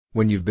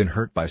When you've been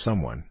hurt by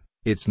someone,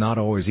 it's not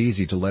always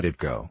easy to let it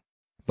go.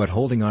 But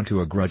holding on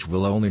to a grudge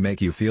will only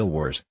make you feel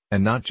worse,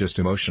 and not just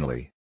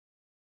emotionally.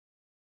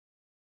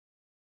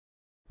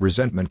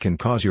 Resentment can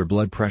cause your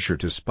blood pressure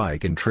to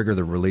spike and trigger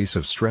the release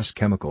of stress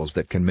chemicals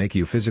that can make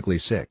you physically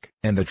sick.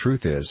 And the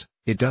truth is,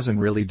 it doesn't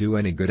really do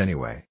any good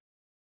anyway.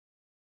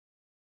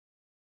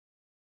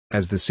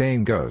 As the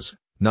saying goes,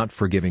 not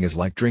forgiving is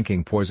like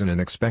drinking poison and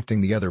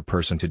expecting the other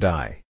person to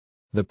die.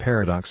 The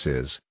paradox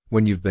is,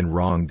 when you've been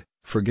wronged,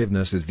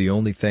 forgiveness is the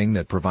only thing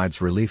that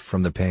provides relief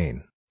from the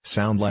pain.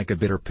 Sound like a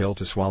bitter pill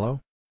to swallow?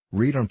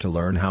 Read on to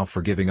learn how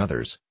forgiving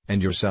others,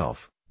 and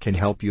yourself, can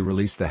help you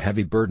release the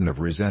heavy burden of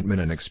resentment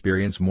and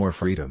experience more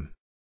freedom.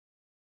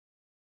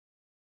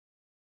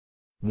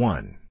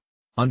 1.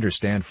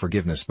 Understand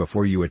forgiveness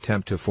before you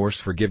attempt to force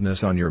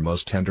forgiveness on your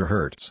most tender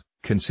hurts.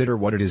 Consider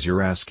what it is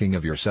you're asking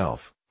of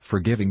yourself.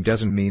 Forgiving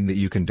doesn't mean that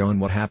you condone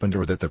what happened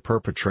or that the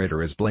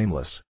perpetrator is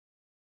blameless.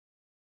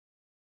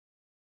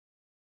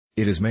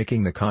 It is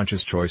making the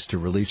conscious choice to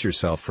release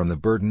yourself from the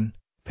burden,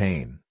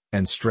 pain,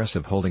 and stress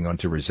of holding on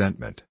to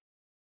resentment.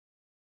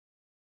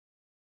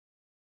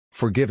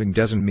 Forgiving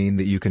doesn't mean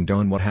that you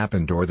condone what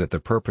happened or that the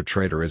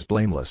perpetrator is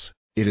blameless.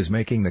 It is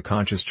making the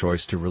conscious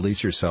choice to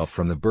release yourself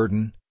from the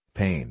burden,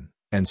 pain,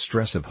 and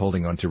stress of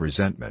holding on to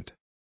resentment.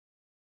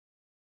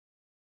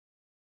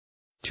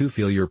 2.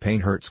 Feel your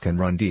pain hurts can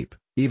run deep,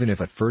 even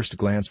if at first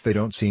glance they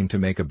don't seem to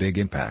make a big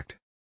impact.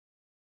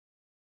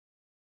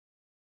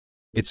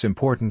 It's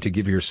important to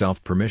give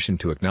yourself permission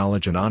to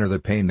acknowledge and honor the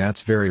pain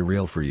that's very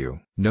real for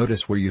you.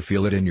 Notice where you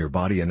feel it in your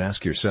body and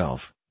ask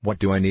yourself, what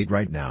do I need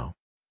right now?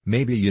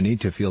 Maybe you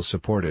need to feel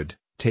supported,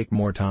 take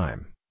more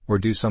time, or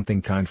do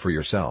something kind for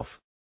yourself.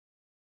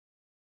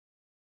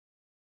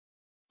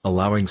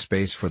 Allowing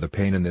space for the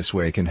pain in this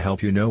way can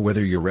help you know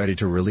whether you're ready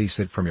to release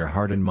it from your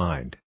heart and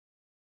mind.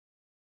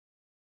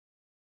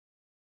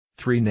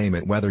 3. Name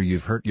it. Whether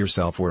you've hurt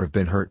yourself or have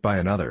been hurt by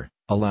another,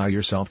 allow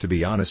yourself to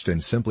be honest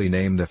and simply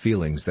name the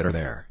feelings that are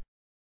there.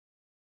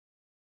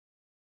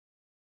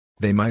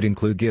 They might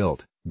include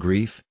guilt,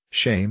 grief,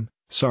 shame,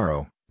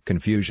 sorrow,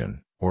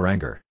 confusion, or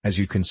anger. As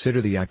you consider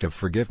the act of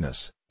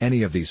forgiveness,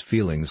 any of these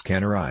feelings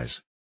can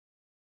arise.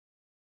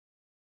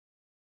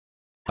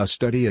 A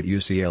study at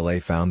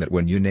UCLA found that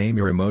when you name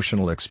your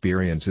emotional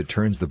experience, it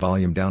turns the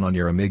volume down on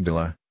your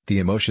amygdala, the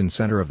emotion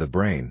center of the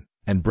brain,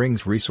 and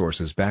brings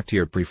resources back to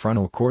your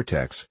prefrontal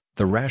cortex,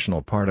 the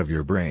rational part of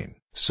your brain.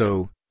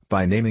 So,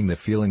 by naming the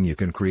feeling, you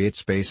can create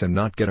space and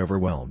not get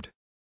overwhelmed.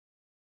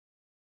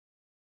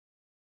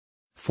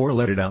 4.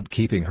 Let it out.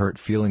 Keeping hurt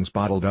feelings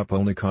bottled up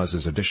only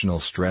causes additional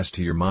stress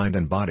to your mind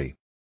and body.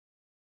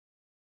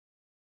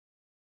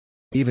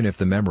 Even if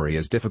the memory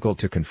is difficult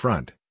to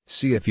confront,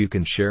 see if you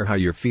can share how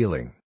you're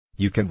feeling.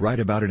 You can write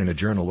about it in a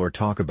journal or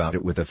talk about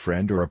it with a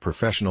friend or a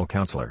professional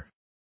counselor.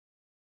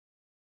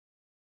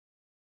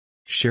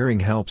 Sharing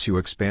helps you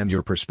expand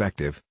your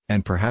perspective,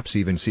 and perhaps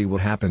even see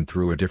what happened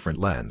through a different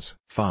lens.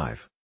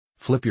 5.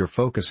 Flip your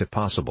focus if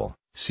possible.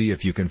 See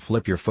if you can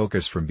flip your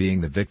focus from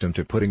being the victim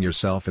to putting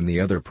yourself in the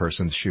other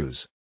person's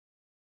shoes.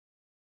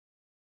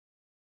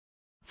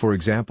 For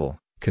example,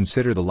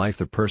 consider the life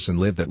the person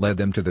lived that led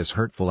them to this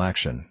hurtful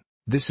action.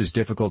 This is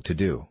difficult to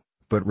do,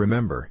 but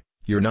remember,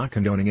 you're not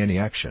condoning any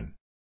action.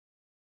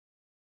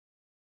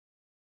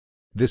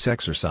 This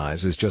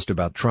exercise is just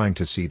about trying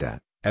to see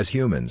that, as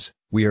humans,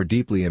 we are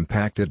deeply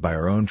impacted by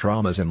our own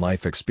traumas and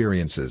life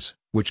experiences,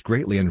 which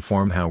greatly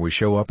inform how we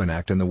show up and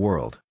act in the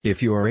world.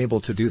 If you are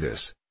able to do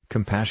this,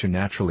 compassion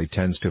naturally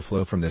tends to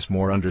flow from this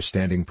more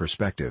understanding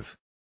perspective.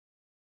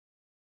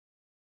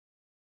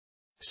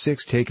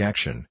 6. Take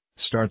action.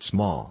 Start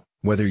small.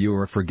 Whether you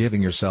are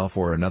forgiving yourself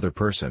or another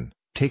person,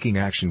 taking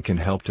action can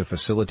help to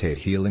facilitate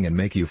healing and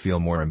make you feel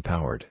more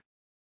empowered.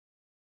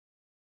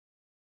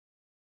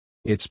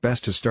 It's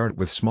best to start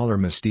with smaller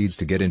misdeeds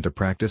to get into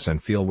practice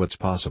and feel what's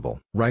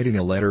possible. Writing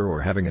a letter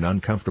or having an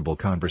uncomfortable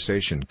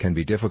conversation can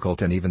be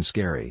difficult and even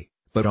scary,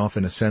 but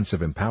often a sense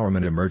of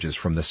empowerment emerges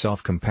from the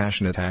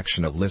self-compassionate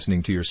action of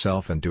listening to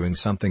yourself and doing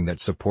something that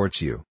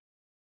supports you.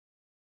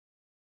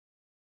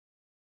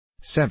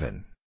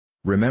 7.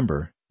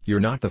 Remember,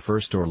 you're not the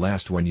first or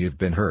last when you've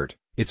been hurt.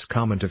 It's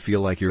common to feel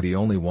like you're the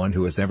only one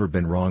who has ever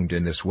been wronged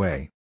in this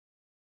way.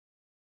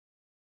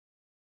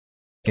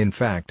 In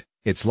fact,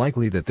 it's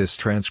likely that this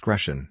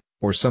transgression,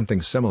 or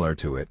something similar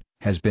to it,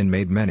 has been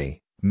made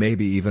many,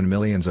 maybe even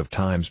millions of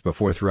times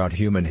before throughout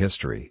human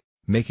history.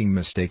 Making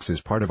mistakes is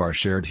part of our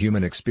shared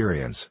human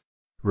experience.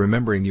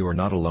 Remembering you are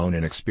not alone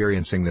in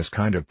experiencing this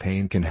kind of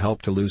pain can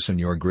help to loosen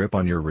your grip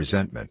on your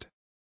resentment.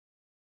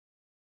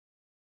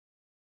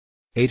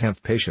 8.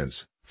 Have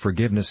patience.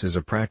 Forgiveness is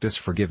a practice.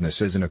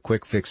 Forgiveness isn't a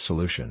quick fix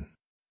solution.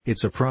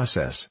 It's a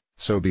process,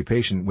 so be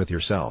patient with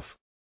yourself.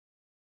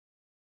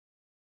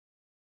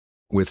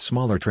 With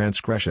smaller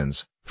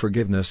transgressions,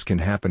 forgiveness can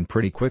happen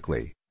pretty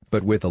quickly,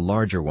 but with the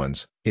larger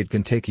ones, it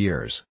can take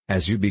years.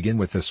 As you begin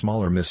with the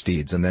smaller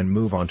misdeeds and then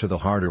move on to the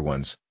harder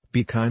ones,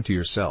 be kind to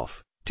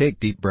yourself, take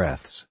deep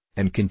breaths,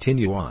 and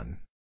continue on.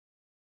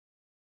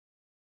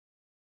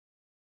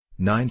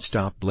 9.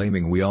 Stop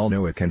blaming. We all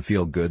know it can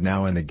feel good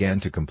now and again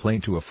to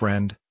complain to a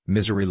friend.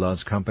 Misery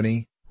loves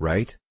company,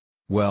 right?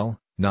 Well,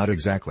 not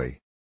exactly.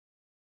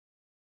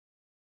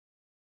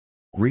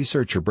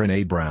 Researcher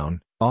Brené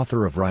Brown,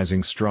 author of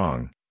Rising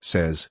Strong,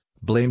 says,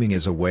 blaming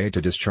is a way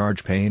to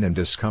discharge pain and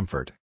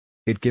discomfort.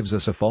 It gives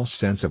us a false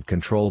sense of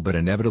control but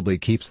inevitably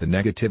keeps the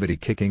negativity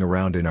kicking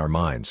around in our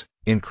minds,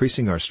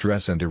 increasing our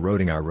stress and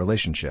eroding our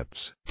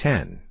relationships.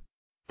 10.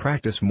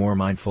 Practice more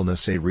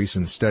mindfulness. A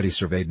recent study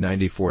surveyed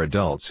 94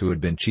 adults who had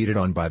been cheated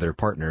on by their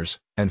partners,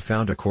 and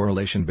found a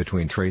correlation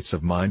between traits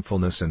of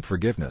mindfulness and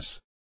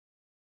forgiveness.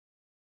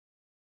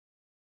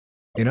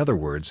 In other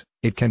words,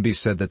 it can be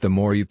said that the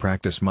more you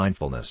practice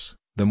mindfulness,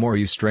 the more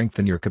you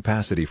strengthen your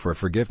capacity for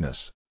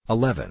forgiveness.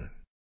 11.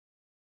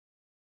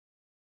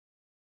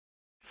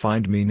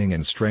 Find meaning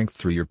and strength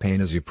through your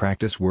pain. As you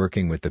practice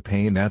working with the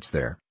pain that's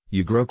there,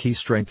 you grow key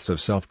strengths of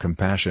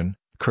self-compassion,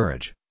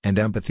 courage, and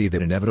empathy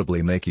that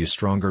inevitably make you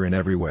stronger in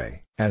every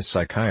way. As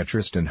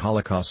psychiatrist and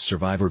Holocaust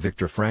survivor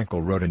Viktor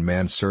Frankl wrote in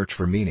Man's Search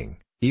for Meaning,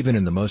 even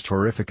in the most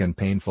horrific and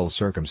painful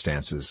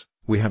circumstances,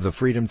 we have the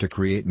freedom to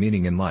create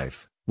meaning in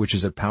life, which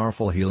is a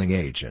powerful healing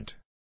agent.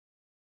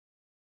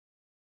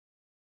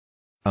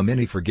 A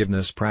mini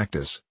forgiveness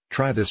practice.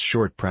 Try this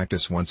short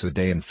practice once a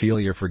day and feel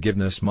your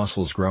forgiveness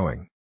muscles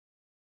growing.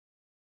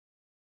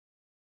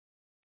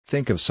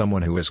 Think of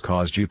someone who has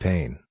caused you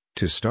pain.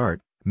 To start,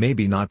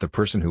 maybe not the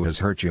person who has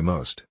hurt you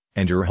most,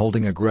 and you're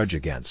holding a grudge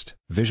against.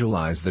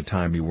 Visualize the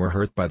time you were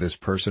hurt by this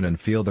person and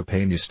feel the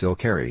pain you still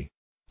carry.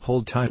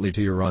 Hold tightly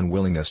to your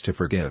unwillingness to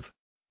forgive.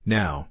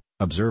 Now,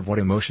 observe what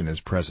emotion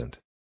is present.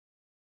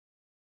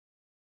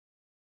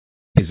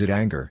 Is it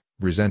anger,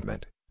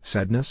 resentment,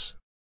 sadness?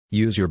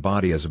 Use your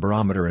body as a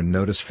barometer and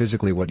notice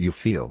physically what you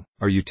feel.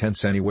 Are you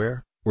tense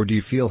anywhere, or do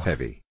you feel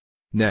heavy?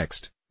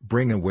 Next,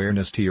 bring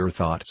awareness to your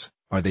thoughts.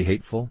 Are they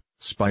hateful,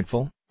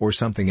 spiteful, or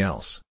something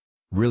else?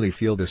 Really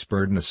feel this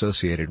burden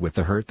associated with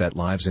the hurt that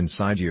lives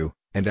inside you,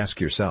 and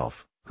ask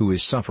yourself, who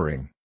is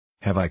suffering?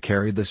 Have I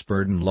carried this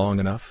burden long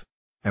enough?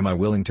 Am I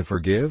willing to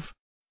forgive?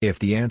 If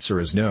the answer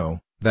is no,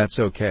 that's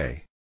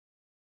okay.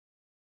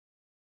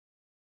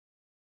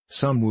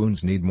 Some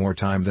wounds need more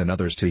time than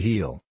others to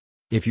heal.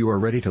 If you are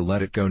ready to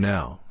let it go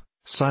now,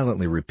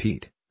 silently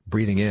repeat,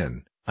 breathing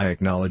in, I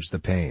acknowledge the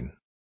pain.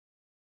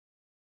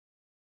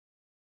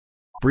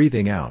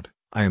 Breathing out,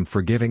 I am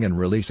forgiving and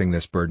releasing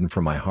this burden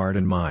from my heart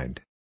and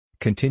mind.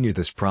 Continue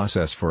this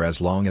process for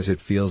as long as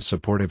it feels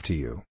supportive to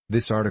you.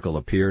 This article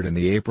appeared in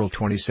the April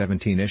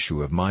 2017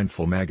 issue of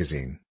Mindful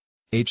magazine.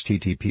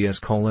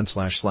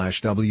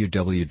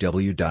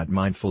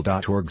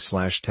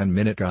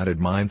 https://www.mindful.org/10-minute guided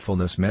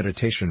mindfulness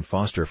meditation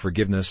foster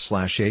forgiveness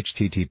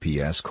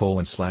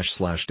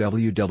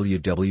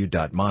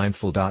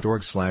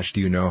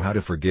 /https://www.mindful.org/do you know how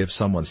to forgive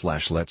someone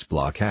 /let's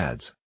block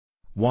ads.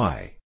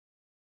 Why?